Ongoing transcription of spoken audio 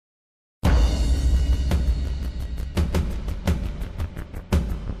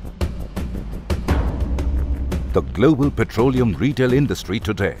The global petroleum retail industry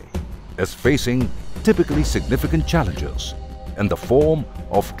today is facing typically significant challenges in the form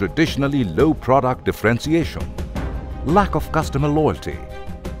of traditionally low product differentiation, lack of customer loyalty,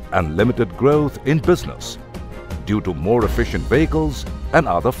 and limited growth in business due to more efficient vehicles and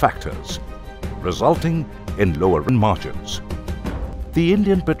other factors, resulting in lower margins. The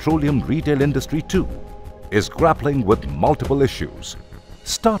Indian petroleum retail industry too is grappling with multiple issues,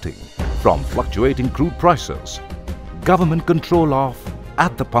 starting from fluctuating crude prices, government control of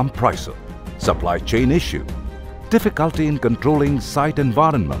at-the-pump prices, supply chain issue, difficulty in controlling site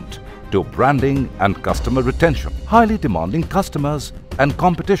environment to branding and customer retention, highly demanding customers and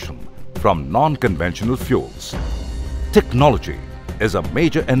competition from non-conventional fuels. Technology is a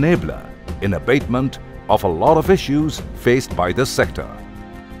major enabler in abatement of a lot of issues faced by this sector.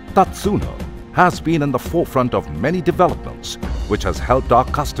 Tatsuno has been in the forefront of many developments which has helped our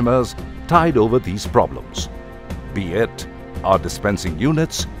customers tide over these problems, be it our dispensing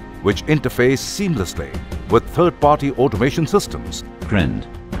units which interface seamlessly with third-party automation systems,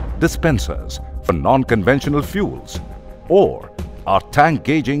 dispensers for non-conventional fuels, or our tank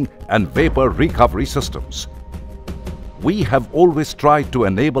gauging and vapor recovery systems. We have always tried to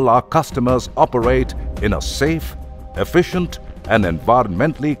enable our customers operate in a safe, efficient and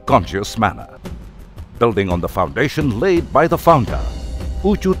environmentally conscious manner. Building on the foundation laid by the founder,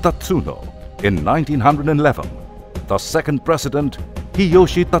 Uchu Tatsuno, in 1911, the second president,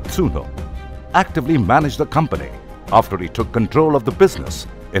 Hiyoshi Tatsuno, actively managed the company after he took control of the business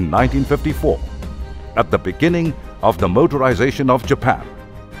in 1954, at the beginning of the motorization of Japan.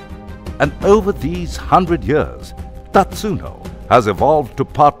 And over these 100 years, Tatsuno has evolved to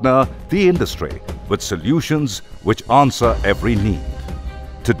partner the industry with solutions which answer every need.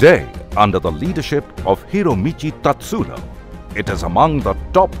 Today, under the leadership of Hiromichi Tatsuno, it is among the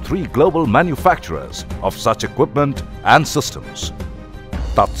top 3 global manufacturers of such equipment and systems.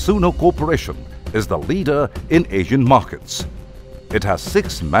 Tatsuno Corporation is the leader in Asian markets. It has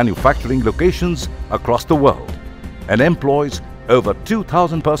 6 manufacturing locations across the world and employs over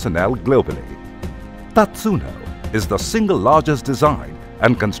 2,000 personnel globally. Tatsuno is the single largest design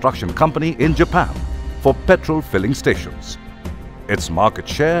and construction company in Japan for petrol filling stations. Its market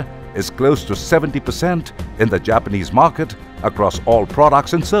share is close to 70% in the Japanese market across all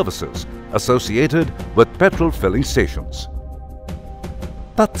products and services associated with petrol filling stations.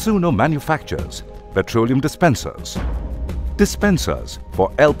 Tatsuno manufactures petroleum dispensers, dispensers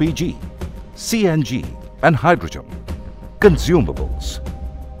for LPG, CNG and hydrogen, consumables,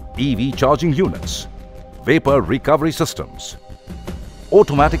 EV charging units, vapor recovery systems,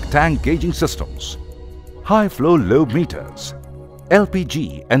 automatic tank gauging systems, high-flow load meters,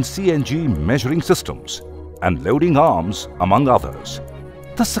 LPG and CNG measuring systems, and loading arms, among others.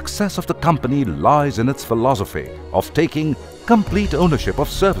 The success of the company lies in its philosophy of taking complete ownership of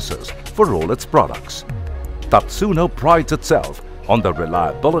services for all its products. Tatsuno prides itself on the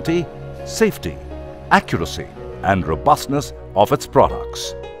reliability, safety, accuracy, and robustness of its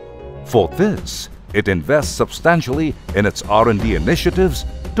products. For this, it invests substantially in its R&D initiatives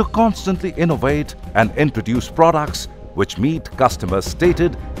to constantly innovate and introduce products which meet customers'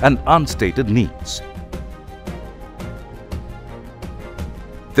 stated and unstated needs.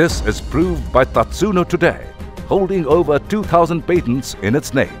 This is proved by Tatsuno today, holding over 2,000 patents in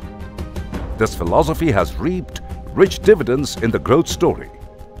its name. This philosophy has reaped rich dividends in the growth story,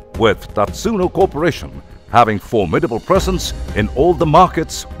 with Tatsuno Corporation having formidable presence in all the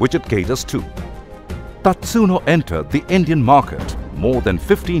markets which it caters to. Tatsuno entered the Indian market more than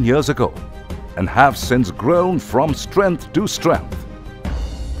 15 years ago and have since grown from strength to strength.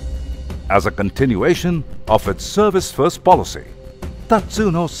 As a continuation of its service-first policy,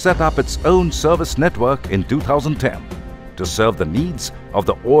 Tatsuno set up its own service network in 2010 to serve the needs of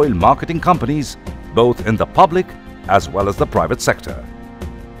the oil marketing companies both in the public as well as the private sector.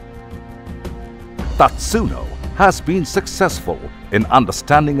 Tatsuno has been successful in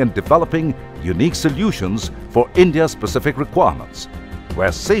understanding and developing unique solutions for India's specific requirements,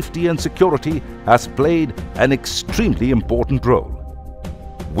 where safety and security has played an extremely important role.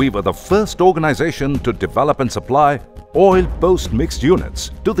 We were the first organization to develop and supply oil post-mixed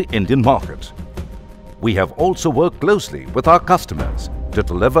units to the Indian market. We have also worked closely with our customers to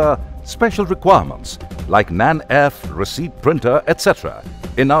deliver special requirements like NAN-F, receipt printer, etc.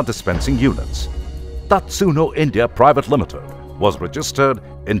 in our dispensing units. Tatsuno India Private Limited was registered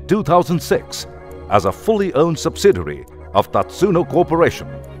in 2006 as a fully owned subsidiary of Tatsuno Corporation,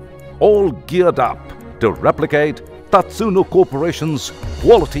 all geared up to replicate Tatsuno Corporation's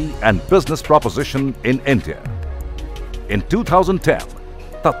quality and business proposition in India. In 2010,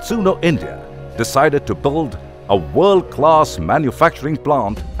 Tatsuno India decided to build a world-class manufacturing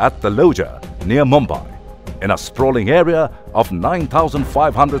plant at Taloja near Mumbai in a sprawling area of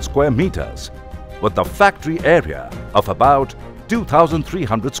 9,500 square meters with a factory area of about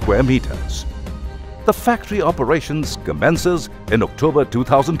 2,300 square meters. The factory operations commences in October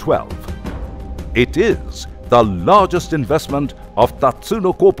 2012. It is the largest investment of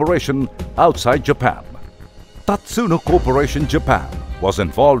Tatsuno Corporation outside Japan. Tatsuno Corporation Japan was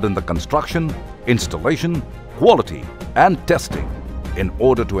involved in the construction, installation, quality and testing in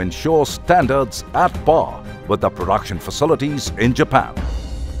order to ensure standards at par with the production facilities in Japan.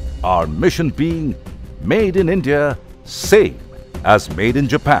 Our mission being made in India, same as made in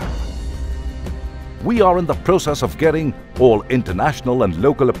Japan. We are in the process of getting all international and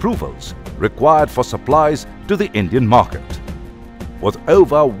local approvals required for supplies to the Indian market. With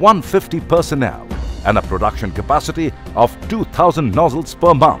over 150 personnel and a production capacity of 2,000 nozzles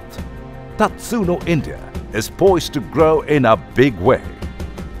per month, Tatsuno India is poised to grow in a big way.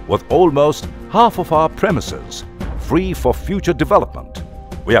 With almost half of our premises free for future development,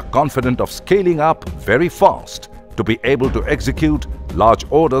 we are confident of scaling up very fast to be able to execute large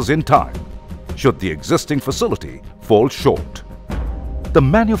orders in time, should the existing facility fall short. The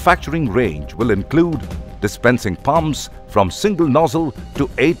manufacturing range will include dispensing pumps from single nozzle to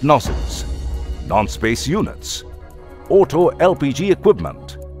 8 nozzles, non-space units, auto LPG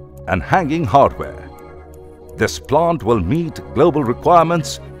equipment, and hanging hardware. This plant will meet global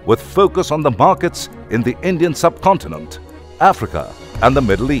requirements with focus on the markets in the Indian subcontinent, Africa, and the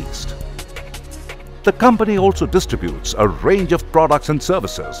Middle East. The company also distributes a range of products and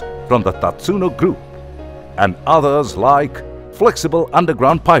services from the Tatsuno Group and others like flexible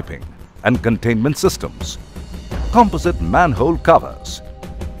underground piping and containment systems, composite manhole covers,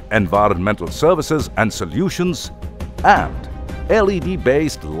 environmental services and solutions, and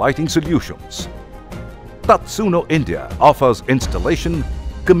LED-based lighting solutions. Tatsuno India offers installation,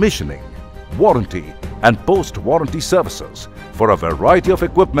 commissioning, warranty and post-warranty services for a variety of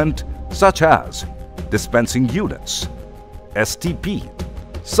equipment such as dispensing units, STP,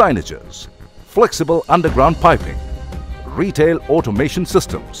 signages, flexible underground piping, retail automation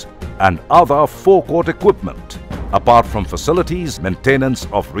systems and other forecourt equipment, apart from facilities maintenance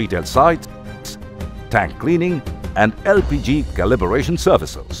of retail sites, tank cleaning and LPG calibration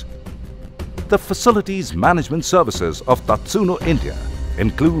services. The facilities management services of Tatsuno India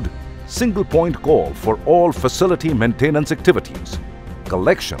include single point call for all facility maintenance activities,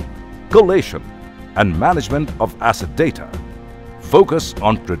 collection, collation and management of asset data, focus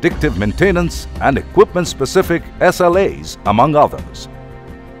on predictive maintenance and equipment-specific SLAs, among others.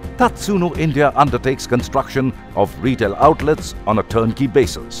 Tatsuno India undertakes construction of retail outlets on a turnkey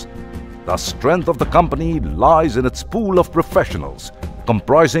basis. The strength of the company lies in its pool of professionals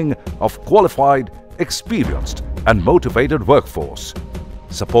comprising of qualified, experienced and motivated workforce,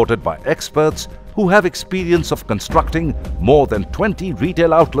 supported by experts who have experience of constructing more than 20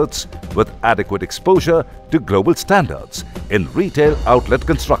 retail outlets with adequate exposure to global standards in retail outlet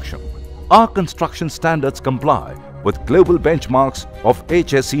construction. Our construction standards comply with global benchmarks of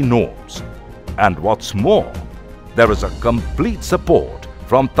HSE norms. And what's more, there is a complete support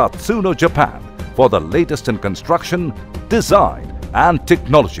from Tatsuno Japan for the latest in construction, design and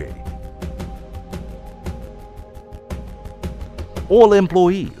technology. All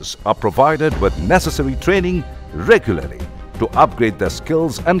employees are provided with necessary training regularly to upgrade their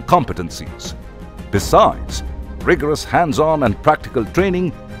skills and competencies. Besides, rigorous hands-on and practical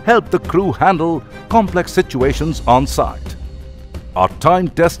training help the crew handle complex situations on site. Our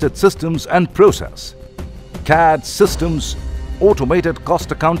time-tested systems and process, CAD systems, automated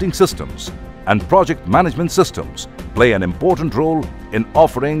cost accounting systems, and project management systems play an important role in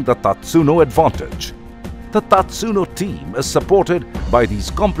offering the Tatsuno advantage. The Tatsuno team is supported by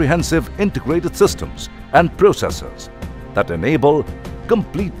these comprehensive integrated systems and processes that enable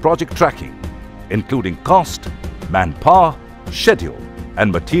complete project tracking, including cost, manpower, schedule,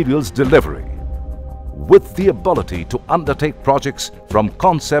 and materials delivery. With the ability to undertake projects from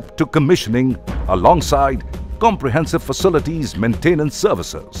concept to commissioning alongside comprehensive facilities maintenance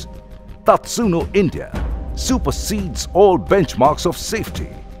services, Tatsuno India supersedes all benchmarks of safety,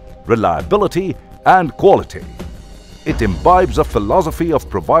 reliability, and quality. It imbibes a philosophy of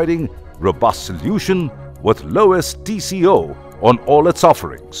providing robust solution with lowest TCO on all its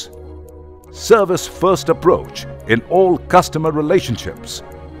offerings. Service-first approach in all customer relationships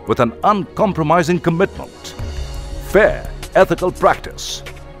with an uncompromising commitment. Fair, ethical practice.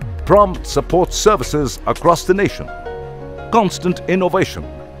 Prompt support services across the nation. Constant innovation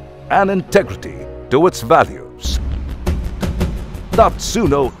and integrity to its values.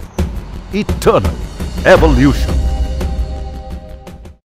 Tatsuno Eternal. evolution.